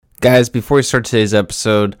Guys, before we start today's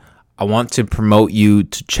episode, I want to promote you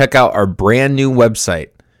to check out our brand new website.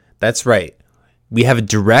 That's right. We have a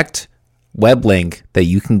direct web link that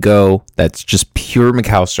you can go that's just pure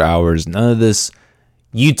McAllister Hours. None of this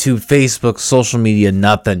YouTube, Facebook, social media,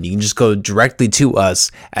 nothing. You can just go directly to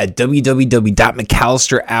us at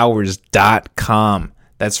www.mcallisterhours.com.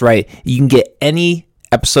 That's right. You can get any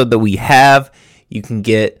episode that we have. You can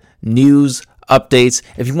get news, updates.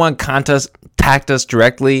 If you want to contact us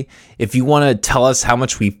directly, if you want to tell us how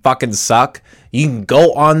much we fucking suck, you can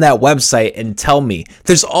go on that website and tell me.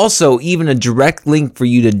 There's also even a direct link for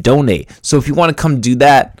you to donate. So if you want to come do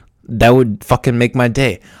that, that would fucking make my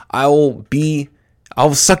day. I will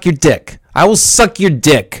suck your dick. I will suck your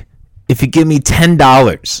dick if you give me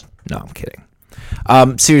 $10. No, I'm kidding.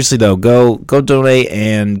 Seriously though, go donate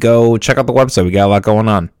and go check out the website. We got a lot going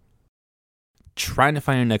on. Trying to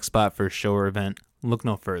find your next spot for a show or event? Look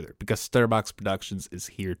no further, because Stutterbox Productions is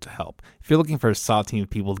here to help. If you're looking for a solid team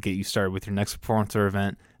of people to get you started with your next performance or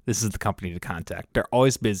event, this is the company to contact. They're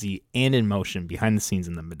always busy and in motion behind the scenes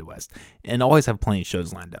in the Midwest, and always have plenty of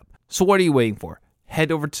shows lined up. So what are you waiting for?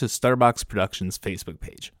 Head over to Stutterbox Productions' Facebook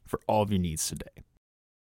page for all of your needs today.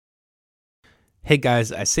 Hey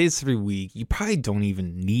guys, I say this every week. You probably don't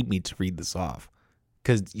even need me to read this off,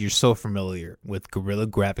 because you're so familiar with Guerrilla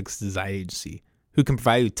Graphics Design Agency, who can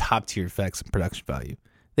provide you top-tier effects and production value.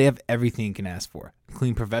 They have everything you can ask for,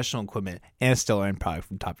 including professional equipment and a stellar end product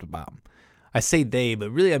from top to bottom. I say they,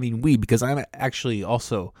 but really I mean we, because I'm actually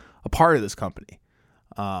also a part of this company.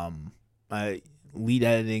 I lead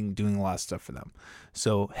editing, doing a lot of stuff for them.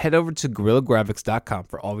 So head over to GuerrillaGraphics.com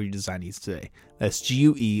for all of your design needs today. That's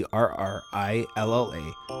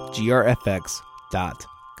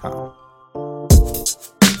GuerrillaGraphics.com.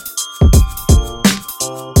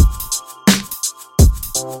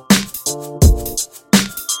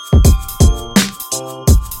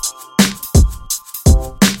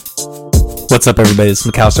 What's up, everybody? This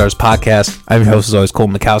is McAllister's podcast. I'm your host, as always, Cole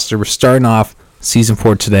McAllister. We're starting off season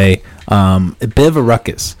 4 today. A bit of a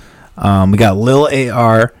ruckus. We got Lil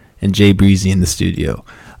AR and J Breezy in the studio.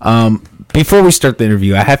 Before we start the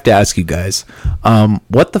interview, I have to ask you guys,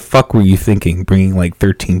 what the fuck were you thinking bringing like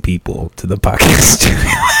 13 people to the podcast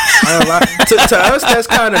studio? To us, that's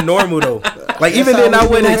kind of normal though. Like even then, I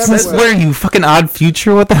wouldn't. Where are you, fucking Odd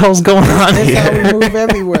Future? What the hell's going on here? That's how we move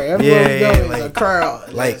everywhere. Everywhere we go, like, a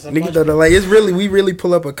crowd. Like niggas, like it's really, we really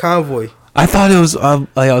pull up a convoy. I thought it was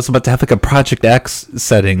like I was about to have like a Project X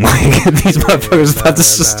setting. Like these motherfuckers about to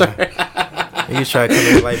start. You try to come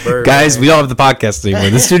in like bird. Guys, we don't have the podcast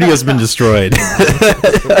anymore. The studio's been destroyed.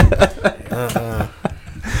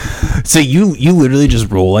 So you literally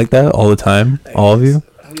just roll like that all the time, all of you.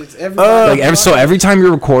 So every time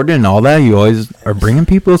you're recording and all that, you always are bringing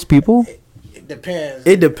those people. It depends.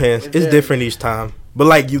 It's different each time. But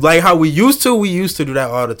like how we used to do that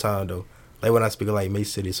all the time though. Like when I speak of like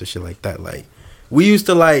Mason City or shit like that. Like we used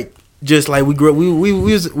to like just like we grew up.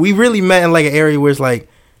 We really met in like an area where it's like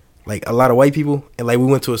a lot of white people, and like we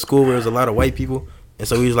went to a school where there was a lot of white people. And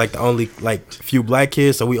so we was like the only like few black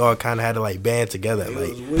kids, so we all kind of had to like band together. It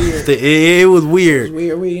was weird. It was weird.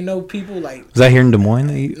 We know people like. Was that here in Des Moines?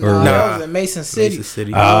 Nah, it was in Mason City.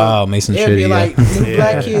 Oh, Mason City. It'd be like new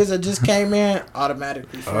black kids that just came in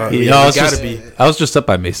automatically. I was just up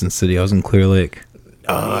by Mason City. I was in Clear Lake.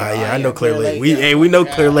 I know Clear Lake. We know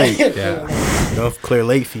Clear Lake. Yeah, you know Clear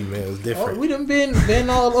Lake females different. We done been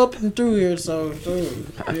all up and through here, so yeah.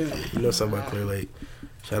 You know something about Clear Lake.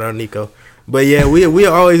 Shout out Nico. But yeah, we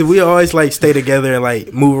always like stay together and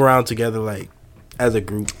like move around together like as a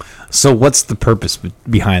group. So what's the purpose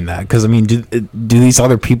behind that? Because I mean, do these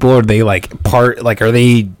other people, are they like are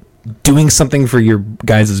they doing something for your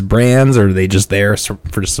guys' brands, or are they just there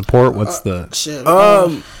for support? What's the shit?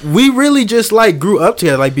 We really just like grew up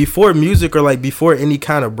together. Like before music or like before any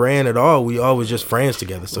kind of brand at all, we always just friends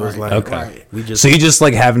together. So it's like we just. So you just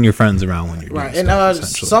like having your friends around when you're doing and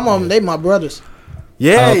stuff, some of them they my brothers.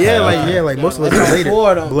 Like most of us related.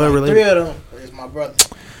 Blood related. 3 of them is my brother.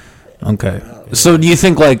 Okay. So do you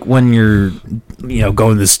think like when you're,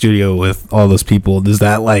 going to the studio with all those people, does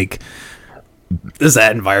that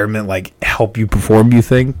environment like help you perform, you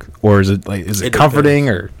think? Or is it comforting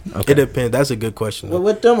depends. Or okay. It depends. That's a good question. Well,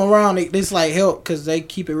 with them around, it's like help because they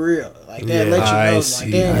keep it real. Like they let you know. Like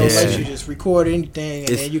they ain't gonna let you just record anything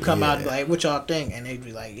and then you come out like, what y'all think? And they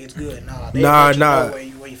be like, it's good. Nah. Know where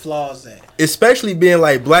your flaws at. Especially being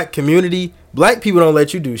like black community, black people don't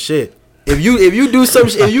let you do shit. If you do some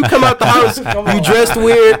shit, if you come out the house, you dressed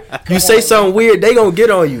weird, you say something weird, they gonna get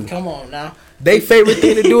on you. Come on now. They favorite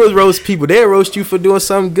thing to do is roast people. They'll roast you for doing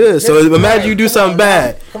something good. So imagine you do something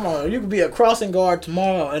bad. Come on You could be a crossing guard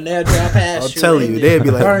tomorrow, and they'll drive past you. I'm telling you, they'd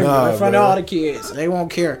be like, nah, in front of all the kids. They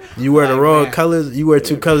won't care. You wear the wrong colors. You wear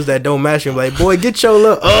two colors that don't match. You're like, boy, get your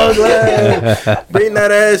little ugly. Bring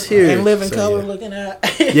that ass here. And live in color looking at.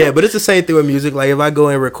 Yeah, but it's the same thing with music. Like, if I go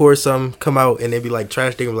and record something, come out, and they be like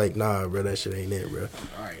trash, they be like, nah, bro, that shit ain't it, bro.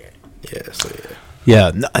 All right. Yeah, so yeah.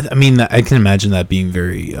 Yeah, I mean, I can imagine that being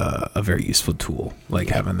a very useful tool, like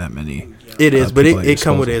having that many. It is, but it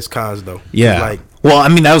come with its cons though. Yeah. Like, well, I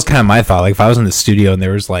mean, that was kind of my thought. Like, if I was in the studio and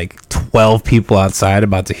there was like 12 people outside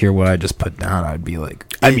about to hear what I just put down, I'd be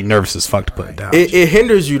nervous as fuck to put it down. It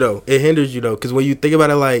hinders you though. It hinders you though, because when you think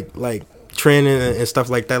about it, like training and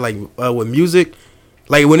stuff like that, like with music,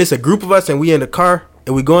 like when it's a group of us and we in the car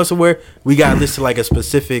and we going somewhere, we gotta listen to like a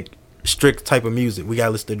specific strict type of music. We gotta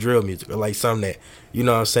listen to drill music or like something that, you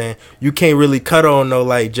know what I'm saying, you can't really cut on no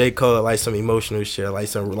like J. Cole, like some emotional shit, like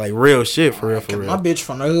some like real shit for real. My bitch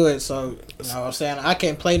from the hood, so you know what I'm saying, I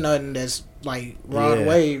can't play nothing that's like Rod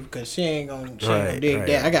Wave because she ain't gonna dig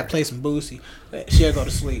that. I gotta play some Boosie. She'll go to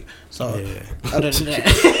sleep. So other than that,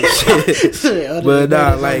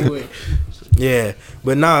 like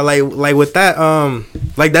with that,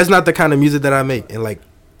 like that's not the kind of music that I make, and like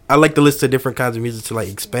I like to listen to different kinds of music to like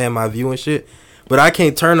expand my view and shit. But I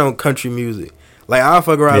can't turn on country music. Like I'll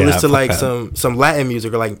fuck around and listen to like some Latin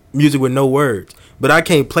music or like music with no words. But I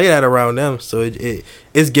can't play that around them. So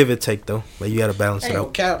it's give and take though. Like you gotta balance it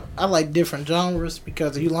out. I like different genres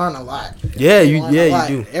because you learn a lot. Yeah, you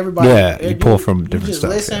do. Everybody, you pull from different just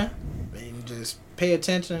stuff. Listen and just pay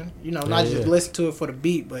attention. You know, not just listen to it for the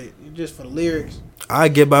beat, but just for the lyrics. I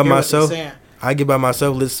get by myself.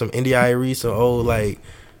 Listen to some Indie Irie, some old like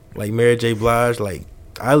Mary J. Blige. Like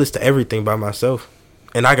I listen to everything by myself,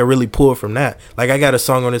 and I can really pull from that. Like I got a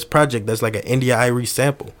song on this project that's like an Indie Irie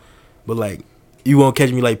sample, but like you won't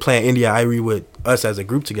catch me like playing Indie Irie with us as a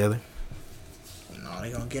group together. No,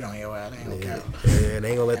 they gonna get on your ass. They ain't gonna they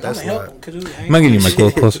ain't gonna let that slide. Am I getting your mic a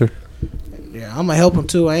little closer? Yeah, I'm gonna help him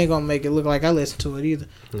too. I ain't gonna make it look like I listen to it either.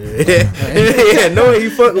 No, you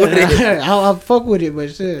fuck with it. I'll fuck with it,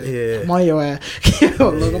 but shit, yeah, I'm on your ass.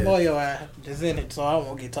 Look, I'm on your ass. Just in it, so I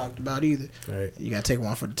won't get talked about either. Right. You gotta take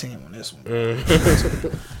one for the team on this one.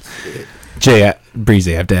 Jay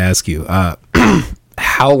Breezy, I have to ask you,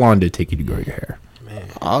 how long did it take you to grow your hair? Man.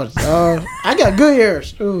 I got good hair.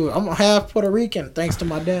 Ooh, I'm half Puerto Rican, thanks to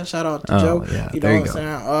my dad. Shout out to Joe. Yeah, you know what I'm saying?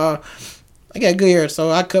 I got good hair, so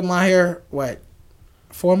I cut my hair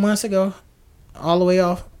 4 months ago, all the way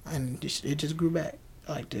off, and it just grew back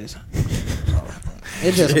like this.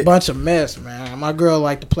 It's just a bunch of mess, man. My girl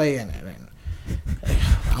like to play in it.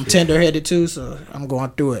 I'm tender-headed too, so I'm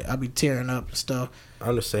going through it. I be tearing up and stuff.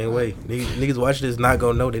 I'm the same way. Niggas watching this not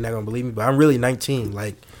gonna know. They not gonna believe me. But I'm really 19.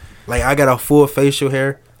 Like I got a full facial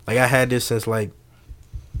hair. Like I had this since like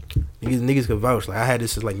niggas could vouch. Like I had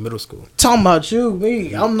this since like middle school. Talking about you,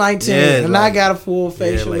 me. I'm 19 and I got a full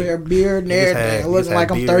facial hair, beard, and everything. Looking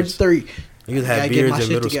like I'm 33. Niggas had beards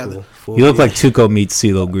in middle school. You look like Tuco meets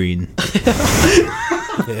CeeLo Green.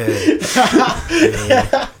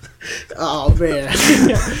 Yeah. Oh man.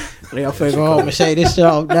 They gonna go home and say this shit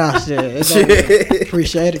off now. Shit.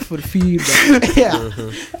 Appreciate it for the feedback. Yeah.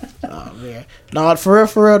 Oh man. No, for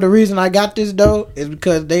real, the reason I got this though is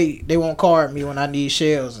because they won't card me when I need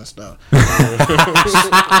shells and stuff. I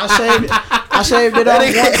shaved it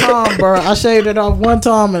off one time, bro. I shaved it off one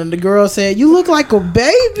time, and the girl said, "You look like a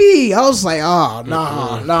baby." I was like, "Oh,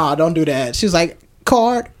 nah, don't do that." She was like,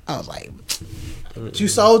 "Card." I was like, "You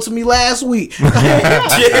sold to me last week." You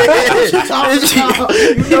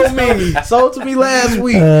know me. Sold to me last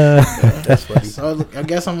week. That's funny. So I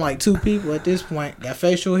guess I'm like two people at this point. Got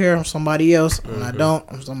facial hair, I'm somebody else. When I don't,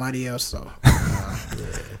 I'm somebody else. So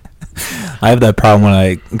I have that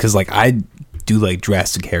problem because I do like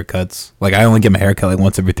drastic haircuts. Like I only get my haircut like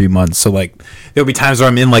once every 3 months. So like there'll be times where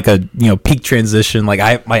I'm in like a peak transition.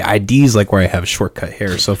 Like my ID's like where I have short cut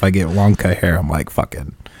hair. So if I get long cut hair, I'm like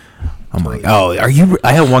fucking. I'm like, oh, are you?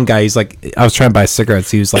 I had one guy. He's like, I was trying to buy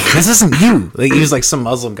cigarettes. He was like, this isn't you. Like, he was like some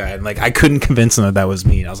Muslim guy, and like I couldn't convince him that was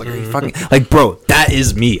me. And I was like, are you fucking like, bro? That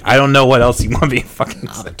is me. I don't know what else you want me to fucking.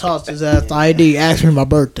 I tossed his ass the ID. Asked me my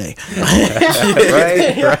birthday.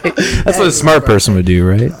 right. That's what a smart person would do,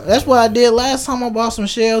 right? That's what I did last time I bought some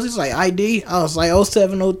shells. He's like ID. I was like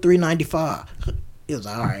 070395. He was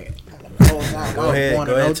like, all right. Go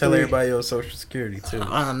ahead, tell everybody your social security too. No,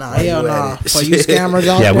 hell no. For you scammers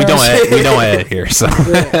out there. Yeah, we don't edit here, so.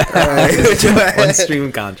 One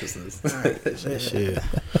stream consciousness. Shit.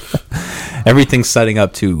 Everything's setting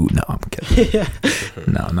up to. No, I'm kidding.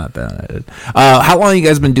 No, not that. How long have you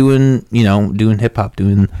guys been doing hip hop,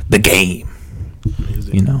 doing the game?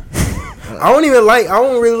 I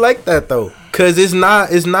don't really like that though. Cause it's not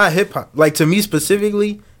hip hop. Like to me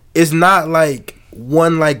specifically, it's not like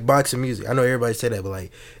one like box of music. I know everybody say that, but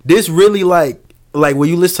like this really like when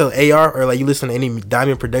you listen to AR or like you listen to any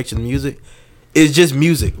Diamond Productions music, it's just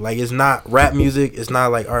music. Like it's not rap music. It's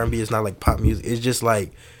not like R&B. It's not like pop music. It's just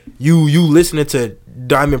like you listening to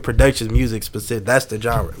Diamond Productions music specific. That's the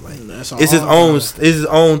genre. Like it's his own. It's his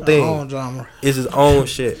own thing. Own genre. It's his own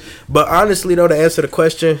shit. But honestly though, to answer the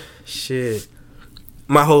question, shit,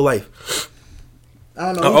 my whole life.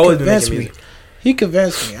 I don't know. He convinced me. He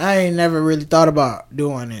convinced me. I ain't never really thought about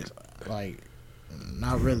doing it. Like,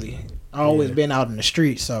 not really. I always been out in the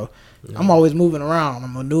street, so I'm always moving around.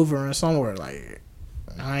 I'm maneuvering somewhere. Like,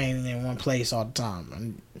 I ain't in one place all the time.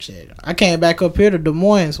 And shit. I came back up here to Des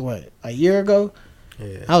Moines, a year ago?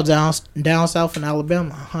 Yeah. I was down south in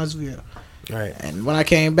Alabama, Huntsville. Right. And when I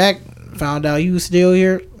came back, found out you was still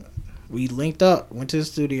here. We linked up, went to the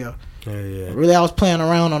studio. Yeah. Really, I was playing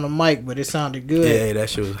around on the mic, but it sounded good. Yeah, that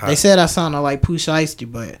shit was hot. They said I sounded like Pooh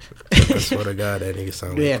Shiesty, but I swear to God, that nigga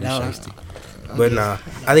sounded like Pooh Shiesty. But nah,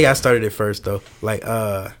 I think I started it first though. Like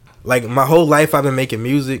my whole life I've been making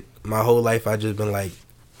music. My whole life I just been like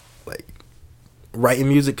writing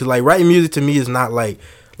music. Cause like writing music to me is not like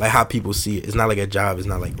how people see it. It's not like a job. It's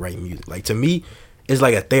not like writing music. Like to me, it's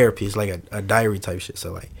like a therapy. It's like a diary type shit.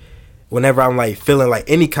 So like, whenever I'm like feeling like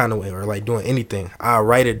any kind of way or like doing anything, I'll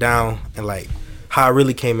write it down. And like how I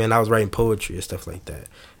really came in, I was writing poetry and stuff like that.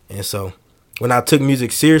 And so when I took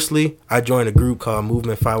music seriously, I joined a group called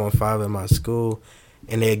Movement 515 in my school,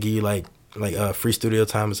 and they'd give you like free studio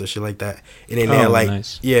time and some shit like that. And then they'd like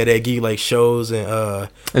nice. Yeah, they'd give you like shows and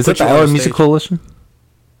is that the LA Music Coalition?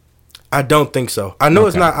 I don't think so. I know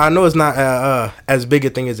it's not. I know it's not as big a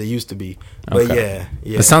thing as it used to be. But yeah.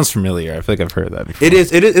 It sounds familiar. I feel like I've heard that before. It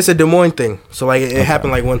is. It's a Des Moines thing. So like it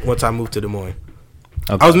happened like once I moved to Des Moines.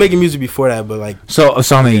 Okay. I was making music before that, but like. So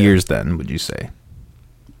how many years then would you say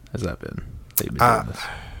has that been?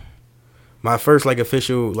 My first like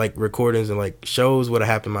official like recordings and like shows would have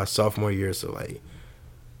happened my sophomore year. So like,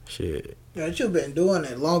 shit. Yeah, you've been doing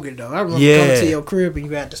it longer though. I remember coming to your crib and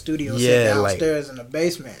you had the studio set downstairs in the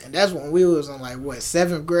basement, and that's when we was in like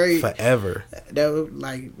 7th grade. Forever. That was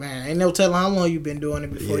like, man, ain't no telling how long you been doing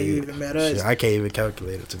it before you even met us. Shit, I can't even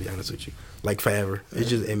calculate it, to be honest with you. Like forever. It's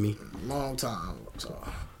just in me. Long time. So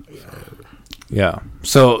forever. Yeah.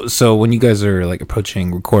 So when you guys are like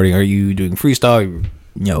approaching recording, are you doing freestyle?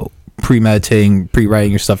 Premeditating,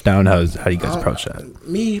 pre-writing your stuff down. How do you guys approach that?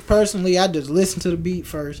 Me personally, I just listen to the beat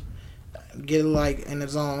first. Get like in the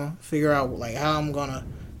zone, figure out like how I'm gonna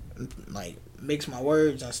like mix my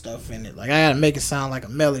words and stuff in it. Like I gotta make it sound like a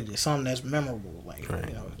melody, something that's memorable. Like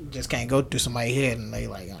just can't go through somebody's head and they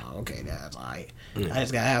like, oh, okay, that's alright. I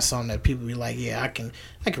just gotta have something that people be like, yeah, I can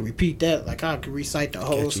repeat that. Like I can recite the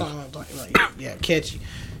whole song. Like yeah, catchy.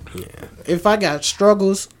 Yeah. If I got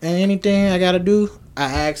struggles and anything I gotta do, I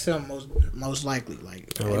ask him most likely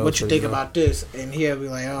like, what you think about this, and he'll be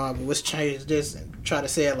like, oh, but let's change this and try to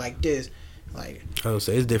say it like this. Like I would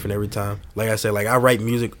say it's different every time. Like I said, like I write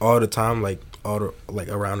music all the time, like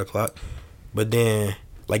around the clock. But then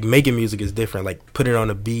like making music is different. Like putting on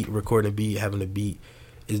a beat, recording a beat, having a beat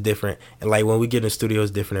is different. And like when we get in the studio,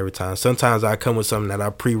 it's different every time. Sometimes I come with something that I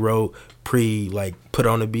pre-wrote, like put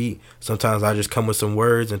on a beat. Sometimes I just come with some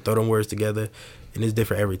words and throw them words together, and it's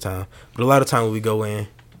different every time. But a lot of times when we go in,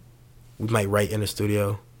 we might write in the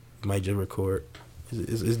studio, we might just record.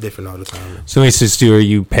 It's different all the time. So, are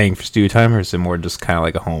you paying for studio time, or is it more just kind of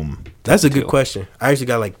like a home? That's a good question. I actually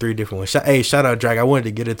got like 3 different ones. Shout out Drake. I wanted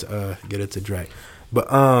to get it to Drake, but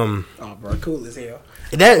oh, bro, cool as hell.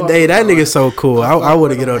 That nigga's so cool. I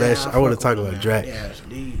would have get on that. I would have talked about Drake. Yeah,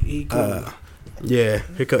 he cool. Yeah,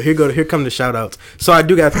 here come the shout outs. So I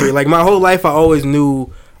do got 3. Like my whole life, I always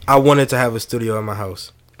knew I wanted to have a studio in my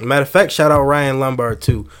house. Matter of fact, shout out Ryan Lombard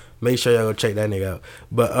too. Make sure y'all go check that nigga out.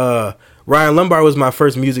 But Ryan Lombard was my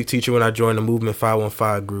first music teacher when I joined the Movement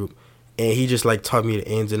 515 group, and he just like taught me the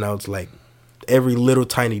ins and outs, like every little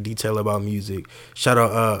tiny detail about music. Shout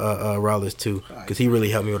out Rollis too, because he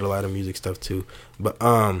really helped me with a lot of music stuff too. But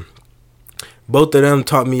both of them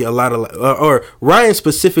taught me a lot of, or Ryan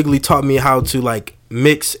specifically taught me how to like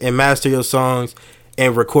mix and master your songs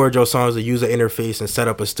and record your songs, the user interface, and set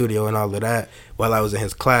up a studio and all of that while I was in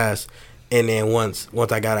his class. And then once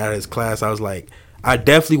I got out of his class, I was like, I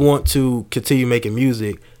definitely want to continue making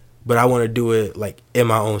music, but I want to do it like in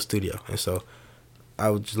my own studio. And so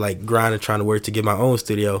I was just like grinding, trying to work to get my own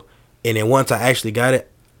studio. And then once I actually got it,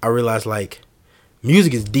 I realized like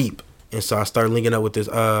music is deep. And so I started linking up with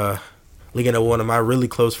one of my really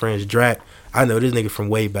close friends, Drak. I know this nigga from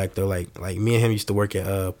way back though. Like me and him used to work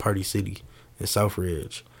at Party City in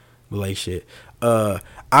Southridge. But like shit.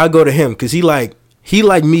 I go to him because he like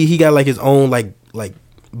me. He got like his own like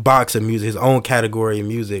box of music, his own category of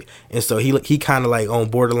music, and so he kind of like on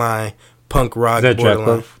borderline punk rock. Is that Jack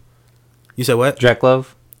Love? You said what? Jack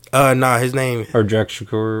Love? Nah, his name or Jack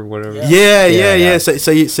Shakur or whatever. Yeah. So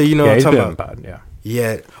you know what I'm talking about. Pod, yeah.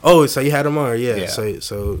 Yeah. Oh, so you had him on? Yeah. So you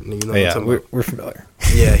know. Yeah, we're familiar.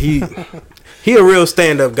 Yeah, he a real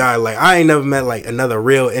stand up guy. Like I ain't never met like another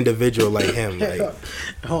real individual like him. Like,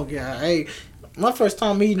 oh god, hey, my first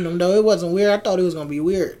time meeting him though, it wasn't weird. I thought it was gonna be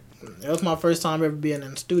weird. It was my first time ever being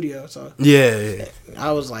in the studio, so yeah.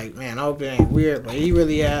 I was like, man, I hope it ain't weird, but he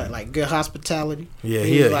really had like good hospitality. Yeah,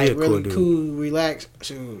 he was like he really cool, relaxed.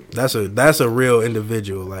 Shoot. That's a real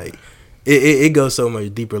individual. Like it goes so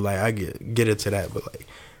much deeper. Like I get into that, but like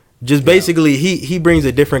just basically he brings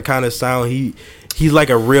a different kind of sound. He's like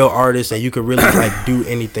a real artist, and you could really like do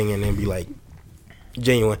anything and then be like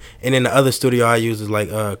genuine. And then the other studio I use is like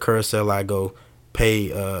Carousel. I go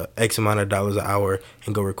pay X amount of dollars an hour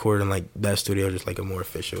and go record in like that studio, just like a more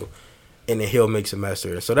official, and then he'll mix and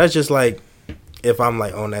master it. So that's just like if I'm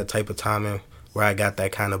like on that type of timing where I got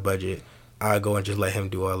that kind of budget, I go and just let him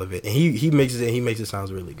do all of it, and he mixes it. He makes it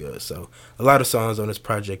sounds really good. So a lot of songs on this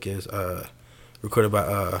project is recorded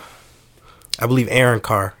by I believe Aaron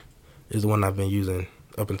Carr is the one I've been using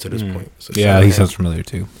up until this point. So yeah, he sounds familiar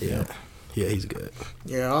too. Yeah, he's good.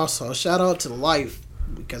 Yeah, also shout out to Life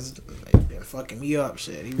because they've been fucking me up.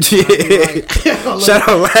 Shit, shout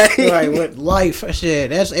out Life. Right, with Life, shit.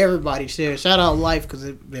 That's everybody. Shit, shout out Life because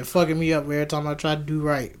it's been fucking me up every time I try to do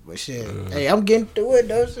right. But shit, hey, I'm getting through it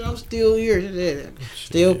though. Shit, I'm still here. Shit.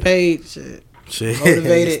 Still paid. Shit.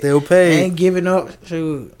 Motivated, still paid. Ain't giving up.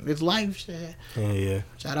 Shoot, it's life. Shit. Yeah.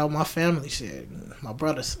 Shout out my family. Shit, my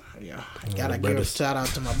brothers. Yeah, gotta give a shout out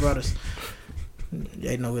to my brothers.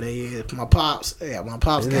 They know who they is. My pops. Yeah, my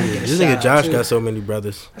pops gotta get a this shout nigga Josh out got so many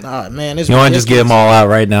brothers. Nah, man, you want to just get them all out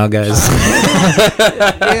right now, guys?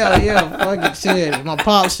 yeah, fucking shit. My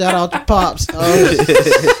pops. Shout out to pops.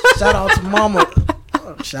 Shout out to mama.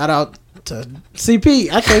 Shout out to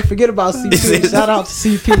CP. I can't forget about CP. Shout out to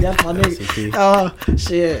CP. That's my nigga.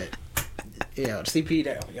 Shit. Yeah, CP.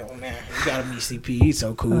 Yo, man, you gotta meet CP. He's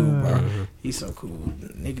so cool, bro. He's so cool.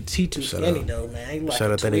 Nigga, he too skinny though, man. He like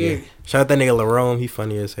shout out that nigga. Shout out that nigga Larome. He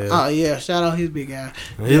funny as hell. Oh yeah, shout out his big ass.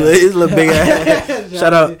 His little big ass.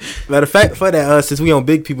 Shout out. Matter of fact, for that, since we on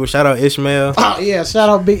big people, shout out Ishmael. Oh yeah, shout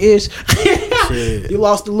out Big Ish. You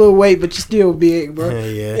lost a little weight, but you still big, bro.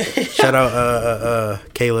 Yeah. Shout out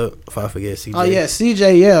Caleb. If I forget CJ. Oh yeah,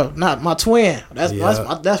 CJ. Yeah, not my twin.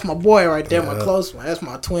 That's my boy right there. My close one. That's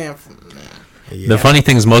my twin. Yeah. The funny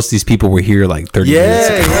thing is, most of these people were here like 30 minutes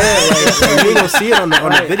ago. Like, you don't see it on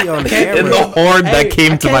the video on the camera. And the horde that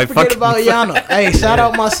came to my fucking. About Yana. Hey, shout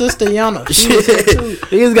out my sister Yana. She was here too.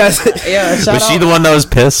 These guys. Yeah, was she the one that was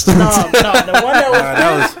pissed? No, the one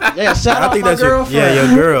that was. Yeah, shout out my girlfriend. Your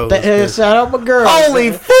girl. Shout out my girl.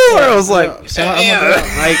 Holy fool! I was like, shout out my girl.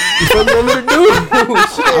 Like, what you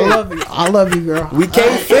want me to do? I love you, girl. We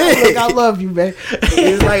can't fit. I love you, babe.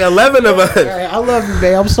 It's like 11 of us. I love you,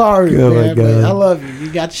 babe. I'm sorry, man. I love you.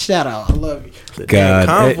 You got the shout out. I love you. God,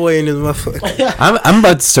 convoy in this motherfucker. I'm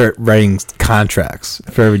about to start writing contracts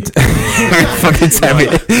for every fucking time.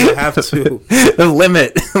 You have to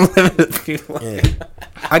limit people. Yeah.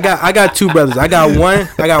 I got two brothers. I got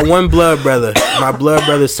one blood brother. My blood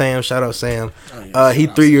brother Sam. Shout out Sam. He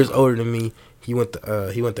 3 years older than me. He went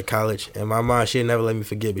to college, and my mom, she'd never let me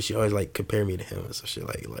forget, but she always like compare me to him and so shit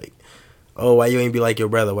like, oh, why you ain't be like your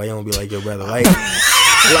brother? Why you don't be like your brother? Like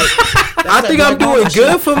I think I'm doing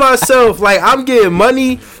good for myself. Like I'm getting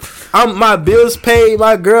money. My bills paid.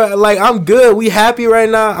 My girl, like I'm good. We happy right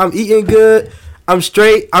now. I'm eating good. I'm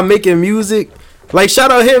straight. I'm making music. Like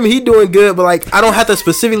shout out him. He doing good. But like I don't have to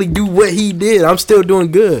specifically do what he did. I'm still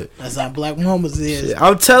doing good. That's how black mamas is. Shit,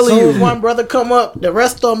 I'm telling you. So if one brother come up, the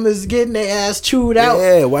rest of them is getting their ass chewed out.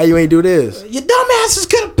 Yeah. Why you ain't do this? Your dumb asses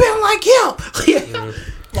could have been like him.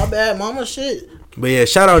 My bad, mama. Shit. But yeah,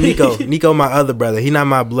 shout out Nico. Nico, my other brother. He not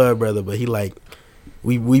my blood brother, but he like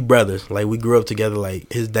we brothers. Like we grew up together.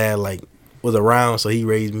 Like his dad like was around, so he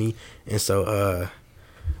raised me, and so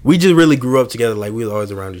we just really grew up together. Like we was always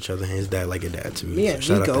around each other. And his dad like a dad to me. Me and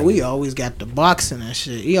Nico, we always got the boxing and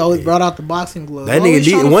shit. He always brought out the boxing gloves. That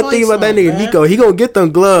nigga, one thing about that nigga Nico, he gonna get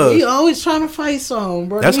them gloves. He always trying to fight something,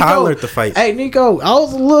 bro. That's Nico, how I learned to fight. Hey Nico, I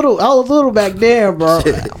was a little back then, bro.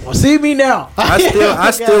 Well, see me now. I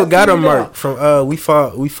still got him marked from we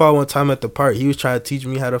fought one time at the park. He was trying to teach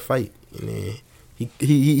me how to fight, and then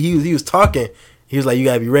he was talking. He was like, "You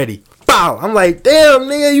gotta be ready." bow. I'm like, damn,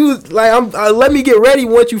 nigga, you like, let me get ready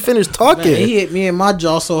once you finish talking. Man, he hit me in my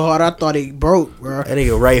jaw so hard I thought he broke, bro. That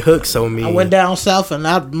nigga right hooks on me. I went down south and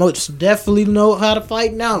I most definitely know how to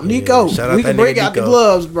fight now. Nico, we can break out the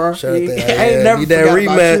gloves, bro. I ain't never forgot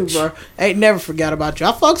about you, bro. Ain't never forgot about you.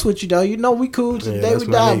 I fucks with you though. You know we cool to the day we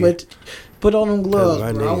die, but put on them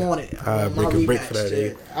gloves, bro. I want it. I break a break for that,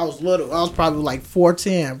 nigga. I was little. I was probably like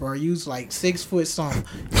 4'10", bro. You was like 6 foot something.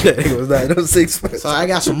 That nigga was not no 6 foot. So I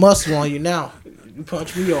got some muscle on you now. You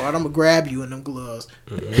punch me hard, I'm gonna grab you in them gloves.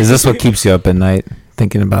 Is this what keeps you up at night?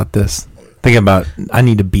 Thinking about this? Thinking about, I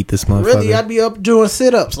need to beat this motherfucker. Really, I'd be up doing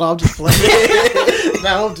sit-ups. So I'm just playing.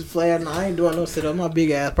 No, I'm just playing. No, I ain't doing no sit-ups. My big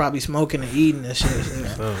ass probably smoking and eating and shit.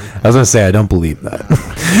 I was gonna say, I don't believe that.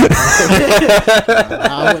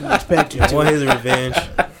 I wouldn't expect you to. I want his revenge.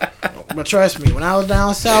 But trust me, when I was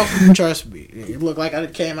down south, trust me, it looked like I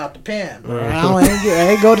came out the pen. Bro. I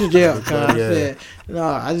ain't go to jail. Cause I said, no,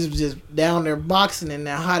 I just down there boxing in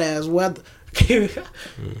that hot ass weather.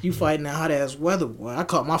 You fighting that hot ass weather, boy. I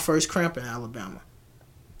caught my first cramp in Alabama.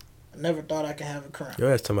 I never thought I could have a cramp.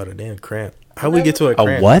 Your ass talking about a damn cramp. How we get to a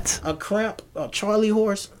cramp? A what? A cramp, a Charlie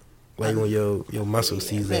horse. Like when your muscle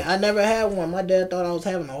sees Man, that. I never had one. My dad thought I was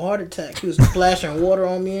having a heart attack. He was splashing water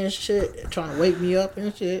on me and shit, trying to wake me up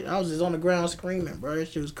and shit. I was just on the ground screaming, bro. That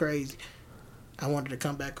shit was crazy. I wanted to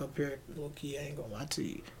come back up here. Low key, I ain't gonna lie to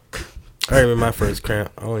you. I remember my first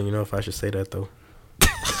cramp. I don't even know if I should say that though.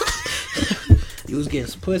 You was getting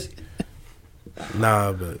some pussy.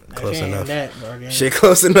 Nah, but close enough. That, bro, shit,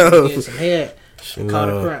 close enough. Get some head. Caught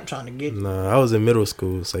a cramp trying to get. Nah, I was in middle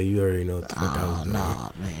school, so you already know what the fuck I was doing. Nah,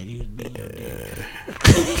 man, you beat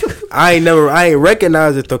I ain't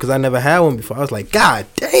recognize it though, cause I never had one before. I was like, God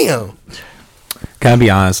damn. Can I be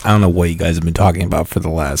honest? I don't know what you guys have been talking about for the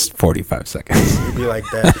last 45 seconds. It'd be like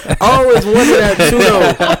that. I always wonder that too,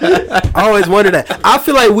 though. I always wonder that. I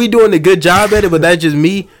feel like we doing a good job at it, but that's just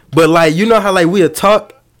me. But like, you know how like we'll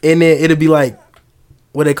talk and then it'll be like,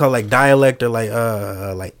 what they call like dialect or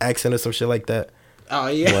like accent or some shit like that. Oh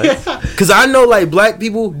yeah. Cause I know like black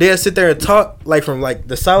people, they'll sit there and talk like from like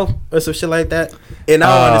the South or some shit like that, and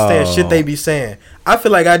I don't understand shit they be saying. I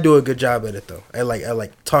feel like I do a good job at it though. At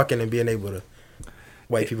like talking and being able to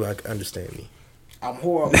white people understand me. I'm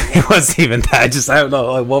horrible. It wasn't even that. I don't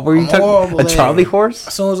know. Like, what were you talking about? A Charlie horse?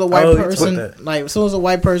 As soon as a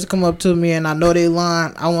white person come up to me and I know they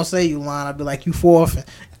lying, I won't say you lying. I'll be like, you forfeit.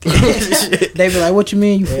 They be like, what you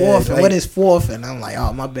mean you forfeit? Like, what is forfeit? I'm like,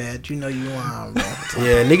 oh, my bad. You know you lying, bro.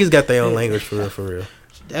 Yeah, niggas got their own language for real.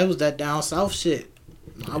 That was that down south shit.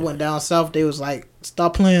 I went down south. They was like,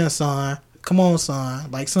 stop playing, son. Come on, son.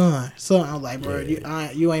 Like, son. I'm like, bro,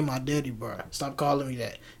 you ain't my daddy, bro. Stop calling me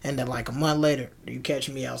that. And then like a month later, you catch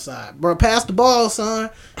me outside. Bro, pass the ball, son.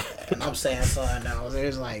 And I'm saying son now.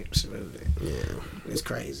 It's like, yeah, it's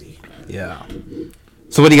crazy. Yeah.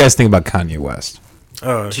 So what do you guys think about Kanye West?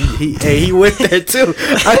 Oh, he went there too.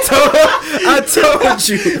 I told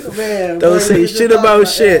you. Man, don't say shit about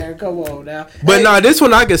shit. Man, come on now. But nah, this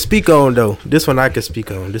one I can speak on though. This an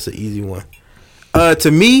easy one. To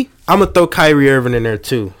me, I'm gonna throw Kyrie Irving in there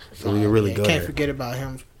too. So we can really go can't there. forget about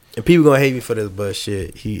him. And people gonna hate me for this, but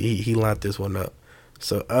shit, he lined this one up.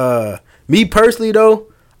 So me personally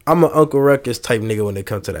though, I'm an Uncle Ruckus type nigga when it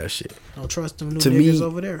comes to that shit. Don't trust them new niggas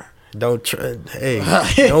over there. Don't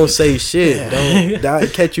don't say shit.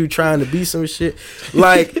 Don't catch you trying to be some shit.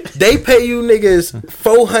 Like they pay you niggas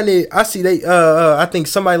 400. I see they. I think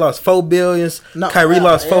somebody lost 4 billion. No, Kyrie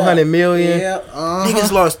lost 400 million. Yeah,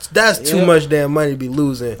 niggas lost. That's too much damn money to be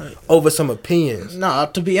losing over some opinions. Nah,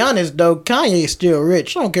 to be honest though, Kanye is still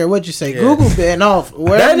rich. I don't care what you say. Yeah. Google betting off.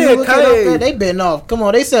 That nigga Kanye, they betting off. Come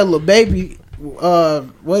on, they said Lil Baby.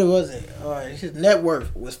 What was it? His net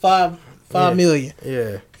worth was $5 million.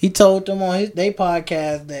 Yeah. He told them on they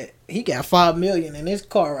podcast that he got $5 million in his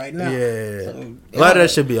car right now. Yeah. So, a lot of that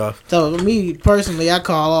should be off. So me personally, I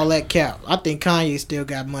call all that cap. I think Kanye still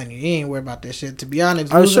got money. He ain't worried about that shit. To be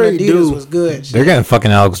honest, I'm sure Adidas was good. They're gonna fucking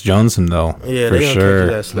Alex Jones him though. Yeah, for sure.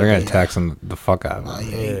 They're gonna tax him the fuck out of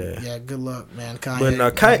him. Yeah. Good luck, man. Kanye. But no,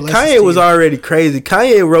 Kanye was already crazy.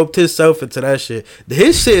 Kanye roped himself into that shit.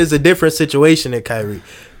 His shit is a different situation than Kyrie.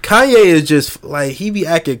 Kanye is just like he be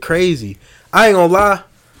acting crazy. I ain't gonna lie.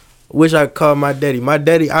 Wish I called my daddy. My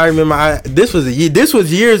daddy, I remember. This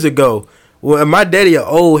was years ago. Well, my daddy an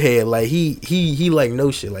old head. Like he like no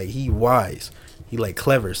shit. Like he wise. He like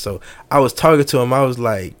clever. So I was talking to him. I was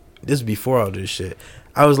like, this is before all this shit.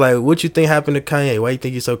 I was like, what you think happened to Kanye? Why you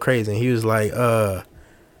think he's so crazy? And he was like,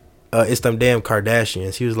 it's them damn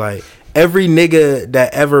Kardashians. He was like, every nigga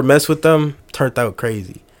that ever messed with them turned out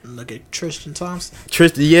crazy. Look at Tristan Thompson.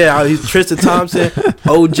 Tristan Thompson,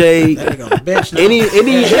 OJ. Any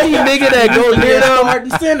nigga that go near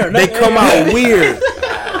them, they come out weird.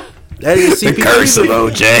 That is the curse of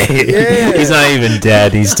OJ. Yeah. He's not even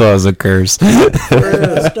dead. He still has a curse.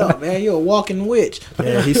 Stuff, man. You're a walking witch.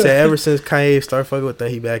 Yeah, he said ever since Kanye started fucking with that,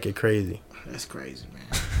 he back at crazy. That's crazy, man.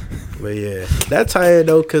 But yeah, that's tired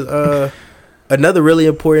though, cause another really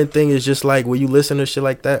important thing is just like when you listen to shit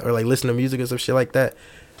like that or like listen to music and some shit like that.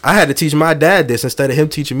 I had to teach my dad this instead of him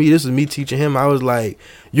teaching me. This was me teaching him. I was like,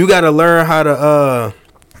 you gotta learn how to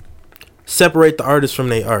separate the artist from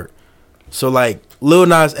their art. So like Lil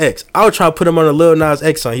Nas X, I would try to put him on a Lil Nas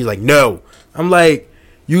X song. He's like, no. I'm like,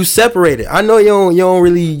 you separate it. I know you don't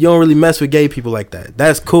really mess with gay people like that.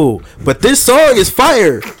 That's cool. But this song is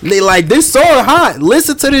fire. Like this song hot.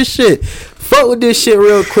 Listen to this shit. Fuck with this shit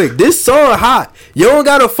real quick. This song hot. You don't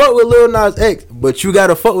gotta fuck with Lil Nas X, but you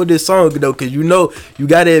gotta fuck with this song though, cause you know you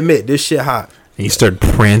gotta admit this shit hot. And you start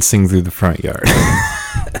prancing through the front yard.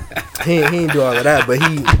 he ain't do all of that, but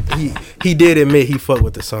he did admit he fucked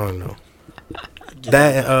with the song though.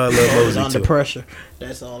 That and Lil Mosey under too. Pressure.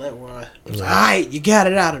 That's all that was. Yeah. All right, you got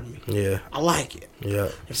it out of me. Yeah, I like it. Yeah,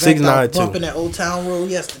 6ix9ine bumping that Old Town Road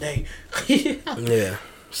yesterday. Yeah,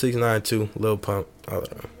 6ix9ine too. Lil Pump. All of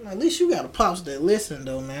them. At least you got a pops that listen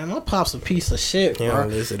though, man. My pops a piece of shit, bro.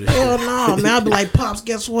 Hell no, man. I'd be like, pops,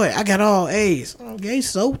 guess what? I got all A's. Okay,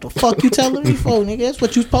 so what the fuck you telling me for, nigga? That's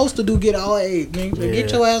what you supposed to do. Get all A's, nigga. Yeah.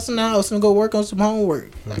 Get your ass in the house and go work on some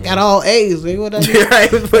homework. I got all A's, nigga. What I do?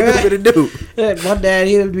 Right, what you gonna do? My dad,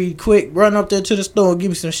 he'd be quick, run up there to the store, and give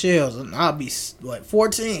me some shells, and I'll be what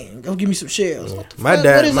 14. Go give me some shells. My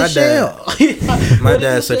dad's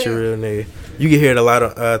such a real nigga. You can hear it a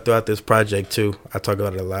lot throughout this project too. I talk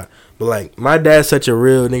about it a lot. But like my dad's such a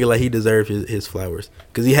real nigga, like he deserves his flowers.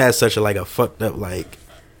 Cause he has such a fucked up like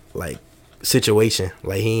situation.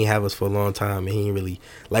 Like he ain't have us for a long time and he ain't really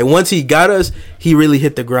like once he got us, he really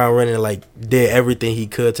hit the ground running and like did everything he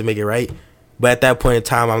could to make it right. But at that point in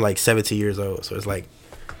time I'm like 17 years old. So it's like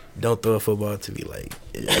don't throw a football to me. Like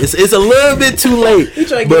it's a little bit too late. He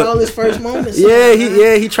trying to get all his first moments.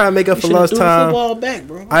 He trying to make up for lost time. Football back,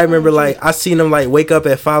 bro. I remember like I seen him like wake up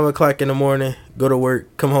at 5:00 in the morning, go to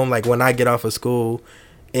work, come home like when I get off of school,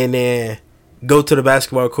 and then go to the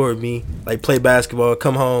basketball court with me, like play basketball,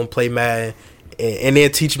 come home, play Madden, and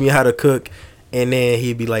then teach me how to cook, and then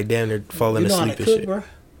he'd be like damn near falling asleep and shit. Bro?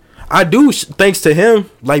 I do, thanks to him.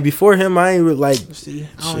 Like before him, I ain't like. See,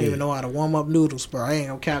 I don't even know how to warm up noodles, bro. I ain't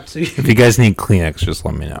gonna cap to you. If you guys need Kleenex, just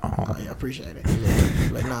let me know. Oh, yeah, I appreciate it.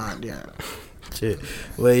 But nah, yeah. Shit.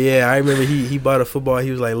 Well, yeah, I remember he bought a football.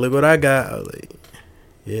 He was like, "Look what I got." I was like,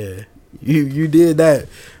 "Yeah, you did that."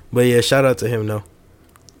 But yeah, shout out to him though.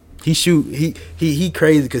 He shoot. He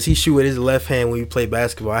crazy because he shoot with his left hand when we play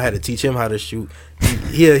basketball. I had to teach him how to shoot.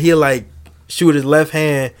 He'll like shoot with his left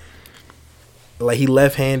hand. Like he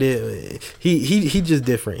left-handed. He just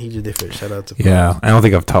different. He just different. Shout out to yeah. I don't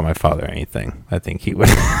think I've taught my father anything. I think he would.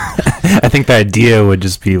 I think the idea would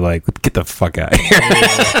just be like, get the fuck out of here.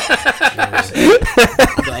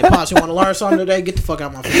 Like, Pops, you want to learn something today? Get the fuck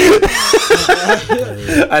out of my face.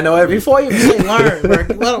 I know it. Before you say learn,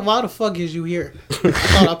 bro, why the fuck is you here? I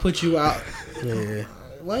thought I put you out. Yeah.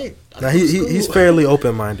 Wait. Now he's fairly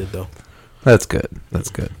open-minded though. That's good.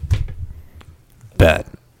 Bet.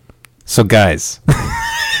 So guys,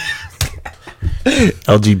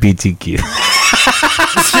 LGBTQ.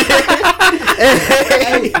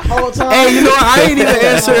 Hey, you know what? I ain't even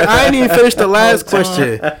answer. I ain't even finished the last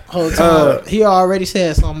question. Hold on. He already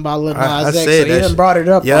said something about Lil Nas X, so he done brought it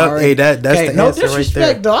up. Yep. Hey, that's the answer no disrespect,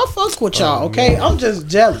 right there. though. I fuck with y'all. Okay, I'm just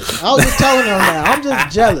jealous. I was just telling him that. I'm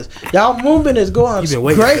just jealous. Y'all movement is going You've been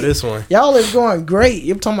waiting great. For this one. Y'all is going great.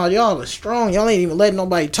 You're talking about y'all are strong. Y'all ain't even letting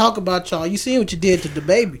nobody talk about y'all. You see what you did to the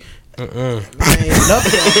baby. Man,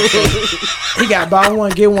 he got buy one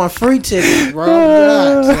get one free ticket, bro.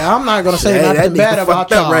 God. I'm not gonna say nothing bad about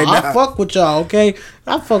y'all. Right I fuck with y'all, okay?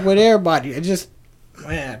 I fuck with everybody. It just,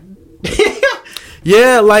 man.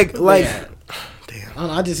 Yeah, like. Damn.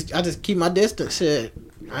 I just keep my distance. Shit,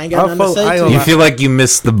 I ain't got nothing to say to you. Feel like you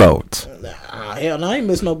missed the boat. Hell no, I ain't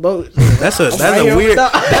missed no boat. That's a weird way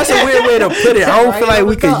to put it. I don't feel like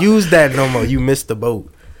we could use that no more. You missed the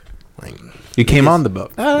boat. Like. You came on the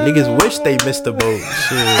boat. Niggas wish they missed the boat.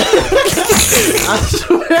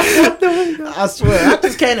 I swear. I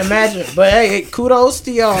just can't imagine. But hey, kudos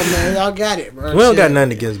to y'all, man. Y'all got it, bro. We don't got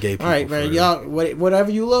nothing against gay people. All right, man. Y'all,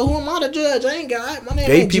 whatever you love, who am I to judge? I ain't got it. My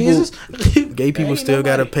name ain't Jesus. Gay people still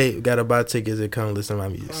gotta buy tickets and come listen to my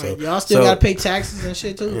music. So y'all still gotta pay taxes and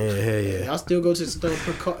shit too. Yeah. Y'all still go to the store,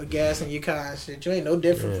 put gas in your car and shit. You ain't no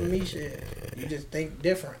different from me, shit. You just think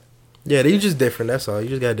different. Yeah, you just different. That's all. You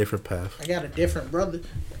just got a different path. I got a different brother.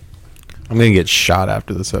 I'm gonna get shot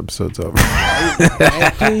after this episode's over.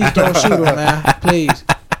 Man, please don't shoot him, man. Please.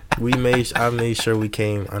 I made sure we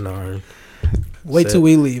came unarmed. Wait till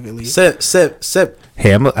we leave at least. Sep.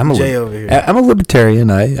 Hey, I'm a over here. I'm a libertarian.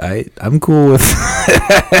 I'm cool with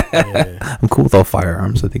I'm cool with all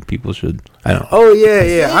firearms. I think people should. I don't know. Oh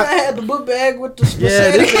yeah. I had the book bag with the machete.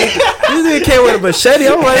 Yeah, this nigga came with a machete.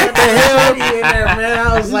 I'm like, what the hell? In there, man.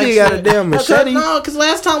 I was like, got a damn machete. No, because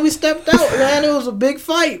last time we stepped out, man, it was a big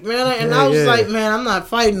fight, man. And I was like, man, I'm not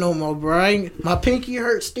fighting no more, bro. My pinky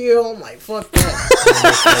hurts still. I'm like, fuck that.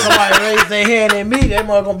 Somebody raised their hand at me, they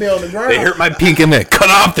mother gonna be on the ground. They hurt my pinky. I'm gonna cut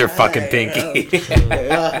off their fucking pinky.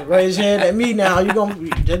 Raise your hand at me now. That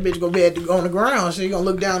bitch gonna be on the ground. So you gonna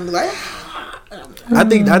look down and be like. I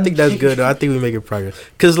think that's good though. I think we making progress.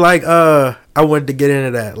 Cause like I wanted to get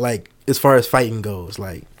into that. Like as far as fighting goes,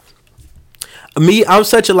 like me, I'm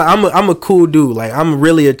such a I'm a cool dude. Like I'm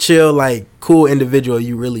really a chill, like cool individual.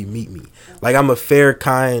 You really meet me. Like I'm a fair,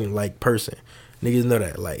 kind, like person. Niggas know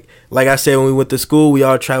that. Like I said, when we went to school, we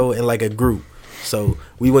all traveled in like a group. So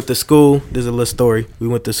we went to school. There's a little story. We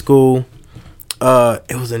went to school.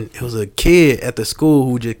 It was a kid at the school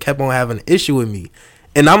who just kept on having an issue with me.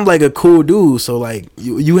 And I'm like a cool dude, so like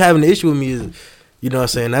you having an issue with me is, you know what I'm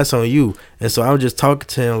saying, that's on you. And so I'm just talking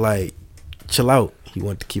to him like, chill out. He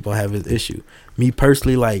wanted to keep on having his issue. Me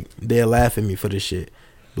personally, like, they'll laugh at me for this shit.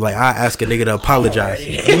 Like, I ask a nigga to apologize.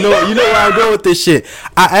 You know where I'm going with this shit.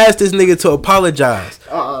 I asked this nigga to apologize.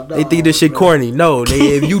 They think this shit corny. No,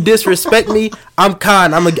 if you disrespect me, I'm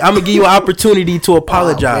kind. I'm gonna give you an opportunity to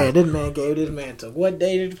apologize. This man gave this man to what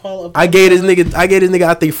day did Paul? I gave this nigga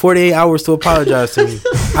I think 48 hours to apologize to me.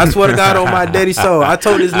 I swear to God on my daddy soul. I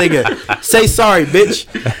told this nigga, say sorry, bitch.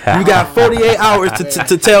 You got 48 hours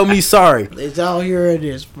to tell me sorry. It's all here it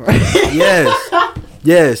is, bro.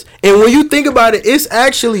 Yes, and when you think about it, it's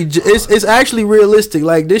actually realistic.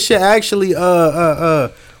 Like this shit actually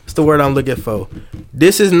what's the word I'm looking for?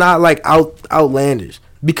 This is not like outlandish,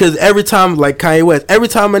 because every time, like Kanye West, every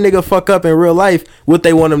time a nigga fuck up in real life, what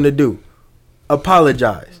they want him to do?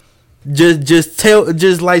 Apologize.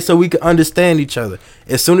 Just like so we can understand each other.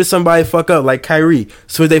 As soon as somebody fuck up, like Kyrie,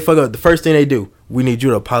 as soon as they fuck up, the first thing they do, we need you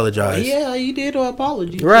to apologize. Yeah, he did an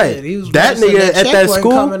apology. Right. Yeah, he was that nigga at that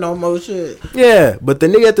school. Coming on more shit. Yeah, but the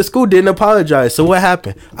nigga at the school didn't apologize. So what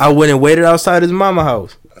happened? I went and waited outside his mama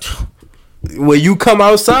house. When you come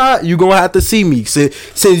outside, you gonna have to see me.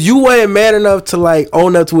 Since you weren't man enough to like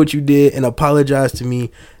own up to what you did and apologize to me,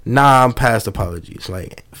 nah, I'm past apologies.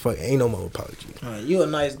 Like, fuck, ain't no more apologies. You a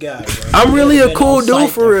nice guy, bro. I'm really a cool dude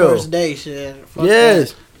for real. First day, shit. Fuck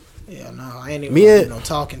yes. That. Yeah, no, I ain't even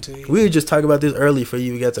talking to you. We were just talking about this early for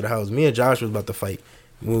you to get to the house. Me and Josh was about to fight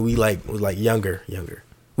when we was younger.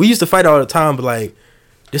 We used to fight all the time, but like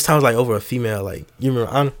this time was like over a female. Like, you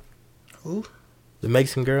remember Anna? Who? The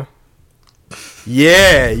Mexican girl.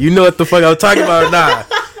 Yeah, you know what the fuck I'm talking about or not?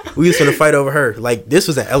 We used to fight over her. Like, this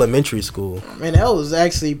was in elementary school. Man, that was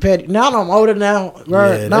actually petty. Now that I'm older now,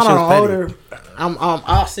 bro. Yeah, now that I'm older,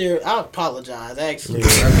 I apologize, actually.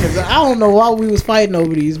 Because I don't know why we was fighting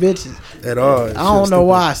over these bitches. At all. I don't know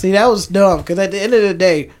why. See, that was dumb. Because at the end of the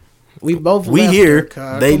day, we both here,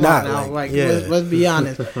 they not. Let's be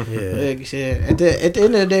honest. Yeah. Shit. At the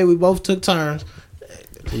end of the day, we both took turns.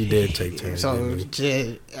 You did take turns. So,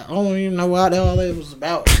 shit, I don't even know what the hell it was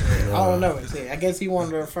about. I don't know. I guess he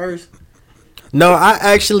wanted her first. No, I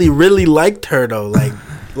actually really liked her, though. Like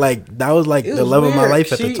that was like the love of my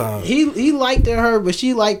life at the time. He liked her, but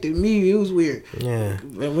she liked me. It was weird. Yeah.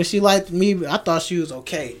 And when she liked me, I thought she was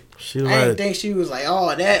okay. I didn't think she was like,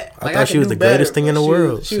 oh, that. I thought she was the greatest thing in the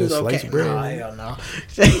world. She was okay. Oh, hell no.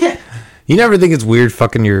 You never think it's weird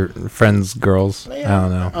fucking your friends' girls? I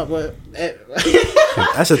don't know.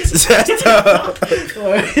 That's tough.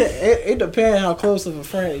 It depends how close of a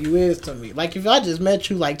friend you is to me. Like if I just met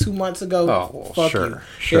you like 2 months ago, fuck you.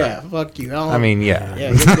 Yeah, fuck you. I mean, yeah.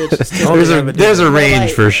 There's a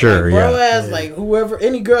range for sure. Like whoever,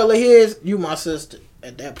 any girl of his, you my sister.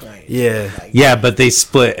 At that point, but they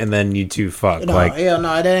split and then you two fuck. No, hell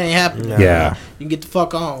no, that ain't happening. No. Yeah, you get the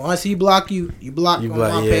fuck on. Once he block you, you block on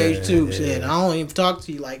my page too. Yeah. Shit, I don't even talk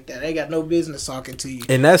to you like that. They got no business talking to you.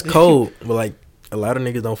 And that's cold. But like a lot of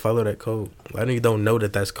niggas don't follow that code. A lot of niggas don't know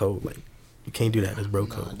that that's code. Like you can't do that. That's bro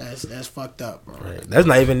code. That's fucked up, bro. Right. That's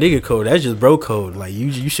not even nigga code. That's just bro code. Like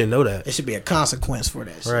you should know that. It should be a consequence for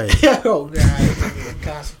that. Shit. Right. Oh God, it should be a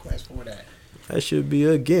consequence for that. That should be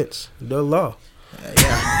against the law. Shout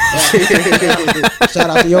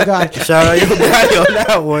out to Yo Gotti. Shout out Yo Gotti on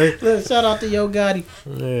that one. Shout out to Yo Gotti.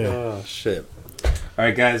 Yeah. Oh shit. All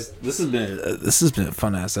right, guys, this has been a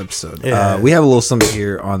fun ass episode. Yeah. We have a little something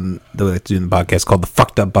here on that we like to do in the podcast called the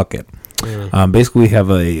Fucked Up Bucket. Basically, we have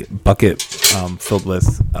a bucket filled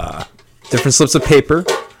with different slips of paper,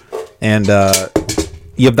 and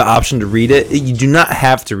you have the option to read it. You do not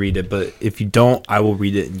have to read it, but if you don't, I will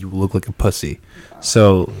read it, and you will look like a pussy.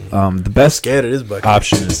 So the best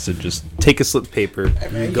option is to just take a slip of paper,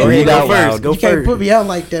 read out loud. You can't put me out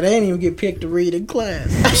like that. I ain't even get picked to read in class.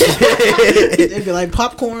 It'd be like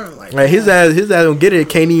popcorn. Like, right, his ass don't get it.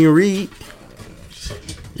 Can't even read.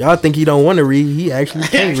 Y'all think he don't want to read? He actually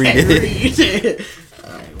can't read it.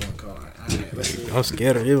 All right, one card. All right, let's see. I'm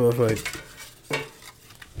scared of him, motherfucker.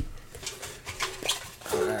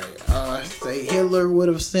 All right. Say Hitler would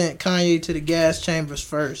have sent Kanye to the gas chambers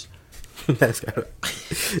first. That's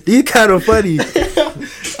he's kind of funny.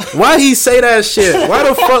 Why he say that shit? Why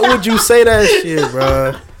the fuck would you say that shit,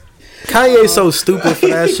 bro? Kanye's so stupid for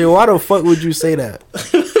that shit. Why the fuck would you say that?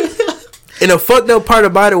 And the fucked up part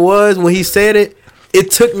about it was when he said it,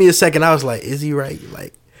 it took me a second. I was like, is he right?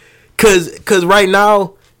 Like, cause right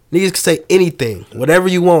now niggas can say anything, whatever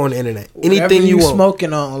you want on the internet, anything you want.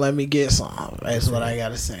 Smoking on, let me get some. That's what I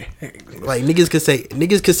gotta say. Like niggas could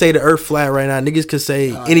say the earth flat right now. Niggas could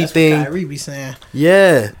say anything. That's what Kyrie be saying.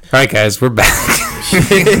 Yeah. All right, guys, we're back.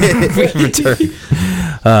 Return.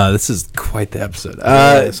 This is quite the episode.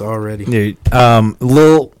 It's already. Dude,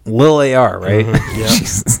 Lil AR, right?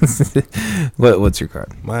 Yeah. What's your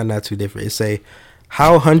card? Mine not too different. It say,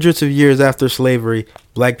 how hundreds of years after slavery,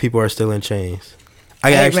 black people are still in chains.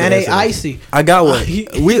 They icy. I got one.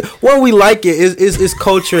 We like it. It's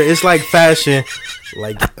culture. It's like fashion.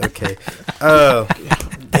 Like, okay.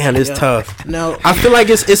 Damn, it's tough. No, I feel like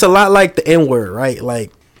it's a lot like the N-word, right?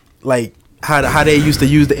 Like how they used to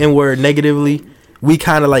use the N-word negatively. We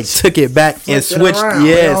kind of like took it back and switched.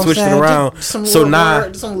 Switched it around. So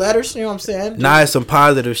now some letters. You know what I'm saying? Now it's some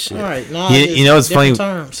positive shit. All right. You know what's funny?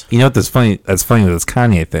 Terms. You know what that's funny? That's funny with this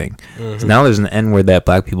Kanye thing. Mm-hmm. So now there's an N-word that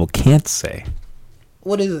black people can't say.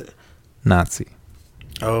 What is it? Nazi.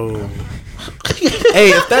 Oh. Hey,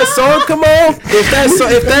 if that song come on,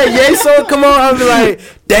 if that Ye song come on, I'll be like,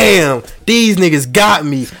 damn, these niggas got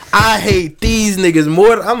me. I hate these niggas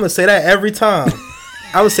more. I'm gonna say that every time.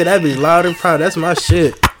 I would say that be loud and proud. That's my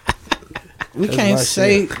shit. We can't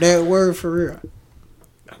say that word for real.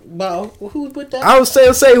 But who put that? I would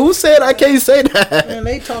say who said I can't say that? Man,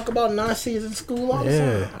 they talk about Nazis in school all the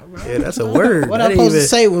time. Right? Yeah, that's a word. What I'm supposed to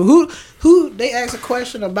say? Well, who? They ask a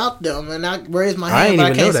question about them, and I raise my hand,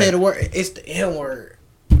 but I can't say the word. It's the N word.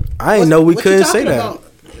 I didn't know we couldn't say that.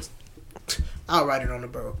 I'll write it on the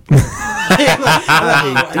bro.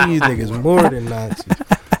 I hate these niggas more than Nazis.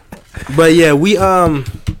 But yeah, we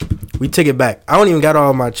took it back. I don't even got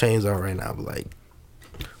all my chains on right now, but like.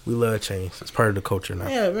 We love chains. It's part of the culture now.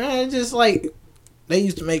 Yeah, man. It's just like they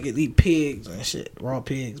used to make it eat pigs and shit, raw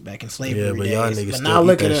pigs back in slavery. Yeah, but days. Y'all niggas. But now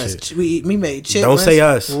look at us. Shit. We made chitlins. Don't say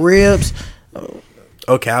us. Ribs.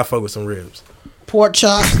 Okay, I'll fuck with some ribs. Pork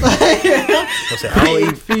chops. I don't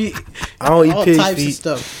eat feet. I don't eat pig types feet. Of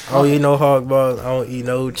stuff. I don't eat no hog balls. I don't eat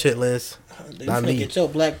no chitlins. You finna get your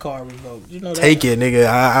black card revoked. You know that. Take it, nigga.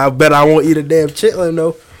 I bet I won't eat a damn chitlin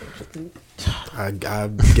though. I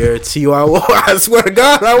guarantee you I won't. I swear to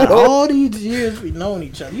God I won't. All these years we known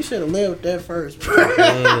each other. You should have lived with that first, bro.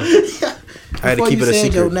 I had to keep it a secret. Before you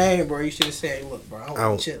said your name, bro, you should have said, look, bro, I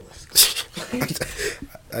want chitlins.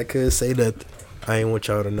 I couldn't say that. I ain't want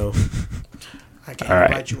y'all to know. I can't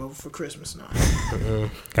invite you over for Christmas now.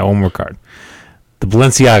 Got one more card. The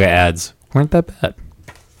Balenciaga ads weren't that bad.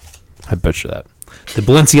 I bet you that. The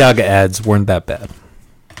Balenciaga ads weren't that bad.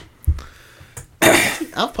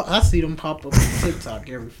 I see them pop up on TikTok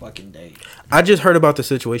every fucking day. I just heard about the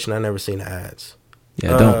situation. I never seen the ads.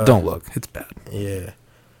 Yeah, don't look. It's bad. Yeah,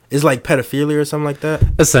 it's like pedophilia or something like that.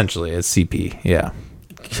 Essentially, it's CP. Yeah.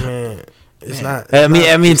 Man, it's not. I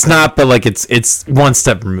mean, it's not, but like it's one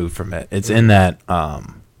step removed from it. It's in that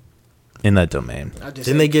domain.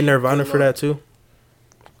 Didn't they get Nirvana for that too?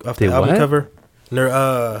 Off the album cover,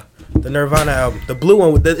 the Nirvana album, the blue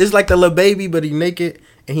one. It's like the little baby, but he naked.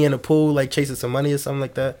 And he in a pool, like chasing some money or something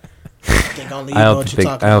like that. I don't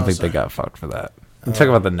think they got fucked for that. I'm talking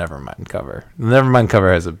about the Nevermind cover. The Nevermind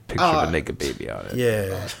cover has a picture of a naked baby on it.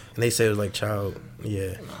 Yeah, and they say it was like child.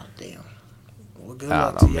 Yeah. Oh, damn. Well, good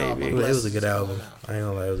I don't know, maybe. It was a good album. I ain't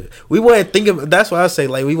gonna lie. We wasn't thinking. That's why I say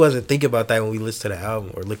like we wasn't thinking about that when we listened to the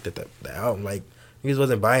album or looked at the album. Like we just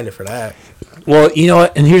wasn't buying it for that. Well, you know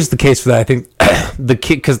what? And here's the case for that. I think the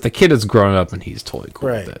kid is growing up and he's totally cool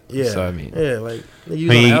with it. Yeah. So I mean, yeah, like they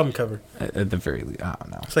use on the album cover. At the very least, I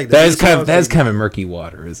don't know. It's like that is kind of murky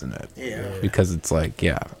water, isn't it? Yeah. Because it's like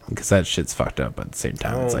because that shit's fucked up, but at the same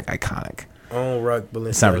time, it's like iconic. I don't rock Balenciaga.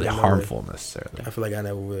 It's not really harmful necessarily. I feel like I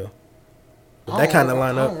never will. That kind of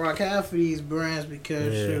line up. I don't rock half of these brands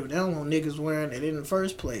because shoot, they don't want niggas wearing it in the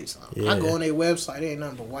first place. I go on their website, they ain't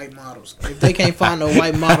nothing but white models. If they can't find no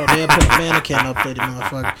white model, they'll put a mannequin up there, the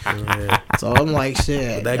motherfucker. Yeah. So I'm like,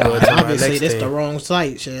 shit. Obviously, that's the wrong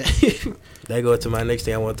site, shit. That go to my next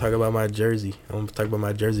thing. I want to talk about my jersey. I want to talk about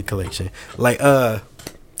my jersey collection. Like, and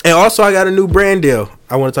also I got a new brand deal.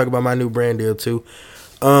 I want to talk about my new brand deal too.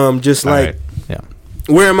 Just like,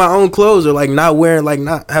 wearing my own clothes or like not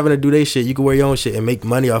having to do their shit. You can wear your own shit and make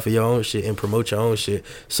money off of your own shit and promote your own shit.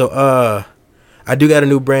 So I do got a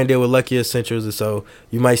new brand deal with Lucky Essentials, and so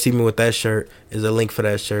you might see me with that shirt. There's a link for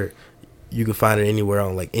that shirt. You can find it anywhere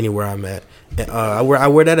I'm at. And I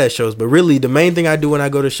wear that at shows. But really the main thing I do when I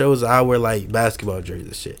go to shows is I wear like basketball jerseys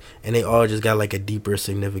and shit. And they all just got like a deeper,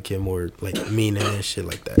 significant, more like meaning and shit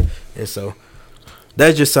like that. And so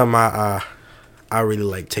that's just something I really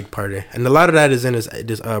like take part in, and a lot of that is in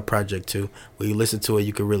this project too. When you listen to it,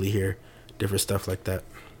 you can really hear different stuff like that.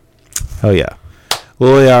 Oh yeah,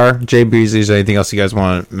 Lil AR J Breezy. Is there anything else you guys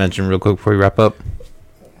want to mention real quick before we wrap up?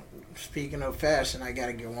 Speaking of fashion, I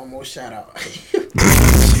gotta give one more shout out.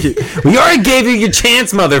 We already gave you your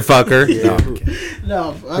chance, motherfucker.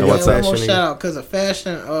 No, I got one more shout out because of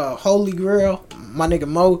fashion. Holy Grail, my nigga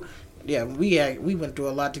Mo. Yeah, we went through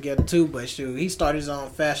a lot together too, but shoot, he started his own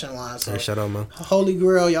fashion line. So shout out, man. Holy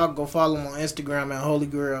Grail, y'all go follow him on Instagram at Holy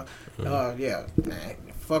Grail. Yeah, man,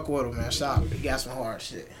 fuck with him, man. Shop, he got some hard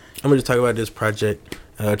shit. I'm gonna just talk about this project.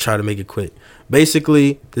 Try to make it quick.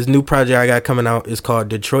 Basically, this new project I got coming out is called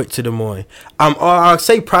Detroit to Des Moines. I'll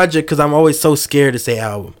say project because I'm always so scared to say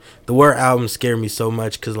album. The word album scared me so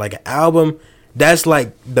much because like an album, that's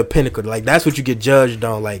like the pinnacle. Like that's what you get judged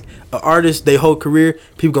on. Like an artist, their whole career,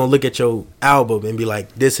 people gonna look at your album and be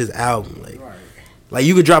like, "This is album." Like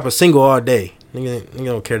you could drop a single all day. Nigga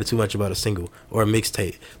don't care too much about a single or a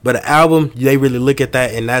mixtape. But an album, they really look at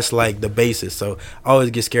that, and that's like the basis. So I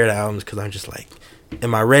always get scared of albums because I'm just like,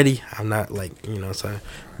 am I ready? I'm not like, you know what I'm saying?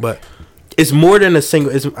 But it's more than a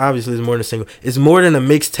single. It's obviously more than a single. It's more than a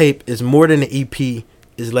mixtape. It's more than an EP.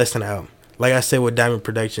 It's less than an album. Like I said with Diamond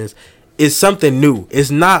Productions, it's something new.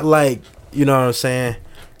 It's not like, you know what I'm saying?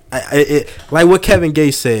 Like what Kevin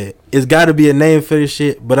Gates said, it's got to be a name for this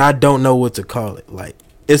shit, but I don't know what to call it. Like,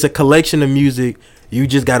 it's a collection of music. You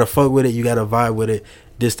just got to fuck with it. You got to vibe with it.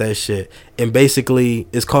 This, that shit. And basically,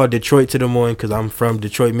 it's called Detroit to Des Moines because I'm from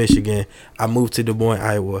Detroit, Michigan. I moved to Des Moines,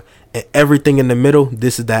 Iowa. And everything in the middle,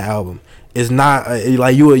 this is that album. It's not,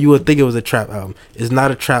 like, you would think it was a trap album. It's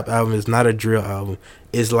not a trap album. It's not a drill album.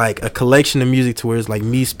 It's like a collection of music to where it's like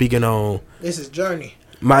me speaking on. This is Journey.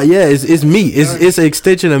 It's me. It's an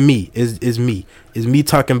extension of me. It's me. It's me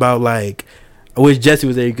talking about, like, I wish Jesse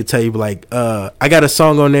was there. You could tell you, but like, I got a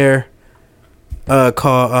song on there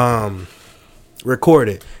called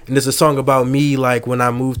Recorded, and it's a song about me, like, when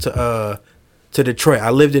I moved to Detroit. I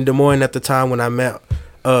lived in Des Moines at the time when I met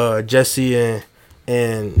Jesse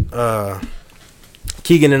and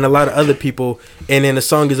Keegan and a lot of other people, and then the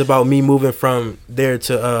song is about me moving from there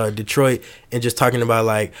to Detroit and just talking about,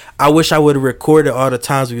 like, I wish I would have recorded all the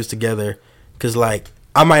times we was together, because, like,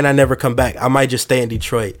 I might not never come back. I might just stay in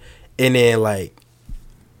Detroit, and then, like,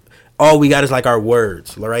 all we got is, like, our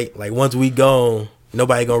words, right? Like, once we gone,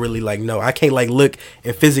 nobody gonna really, like, know. I can't, like, look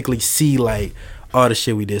and physically see, like, all the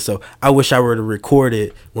shit we did. So I wish I were to record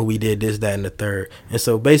it when we did this, that, and the third. And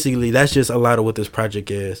so basically that's just a lot of what this project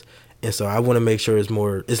is. And so I want to make sure it's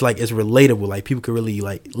relatable. Like, people can really,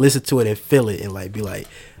 like, listen to it and feel it and, like, be like,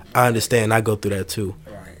 I understand. I go through that too.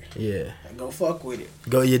 Right. Yeah. And go fuck with it.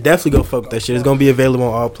 Definitely go fuck with that shit. It's gonna be available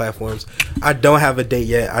on all platforms. I don't have a date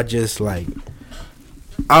yet. I just, like,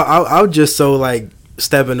 I'll just so, like,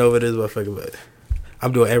 stepping over this motherfucker, but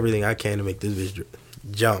I'm doing everything I can to make this bitch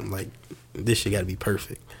jump. Like, this shit gotta be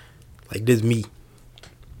perfect. Like, this me.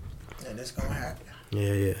 And it's gonna happen.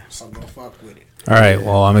 Yeah. So go fuck with it. All right. Yeah.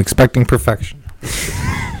 Well, I'm expecting perfection.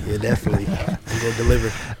 Yeah, definitely. I'm gonna deliver.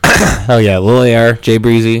 Hell yeah, Lil AR J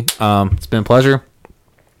Breezy. It's been a pleasure.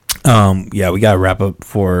 Yeah, we gotta wrap up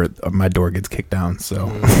before my door gets kicked down. So.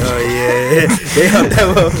 Oh yeah, they out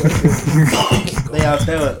there. They out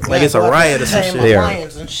there like it's a riot or some shit. They are.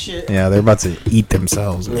 And shit. Yeah, they're about to eat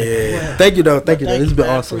themselves. Man. Yeah. Thank you though. This has been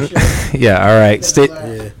awesome. Yeah. All right.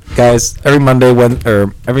 Guys. Every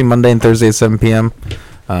Monday and Thursday at 7 p.m.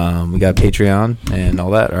 We got Patreon and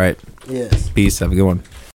all that. All right. Yes. Peace. Have a good one.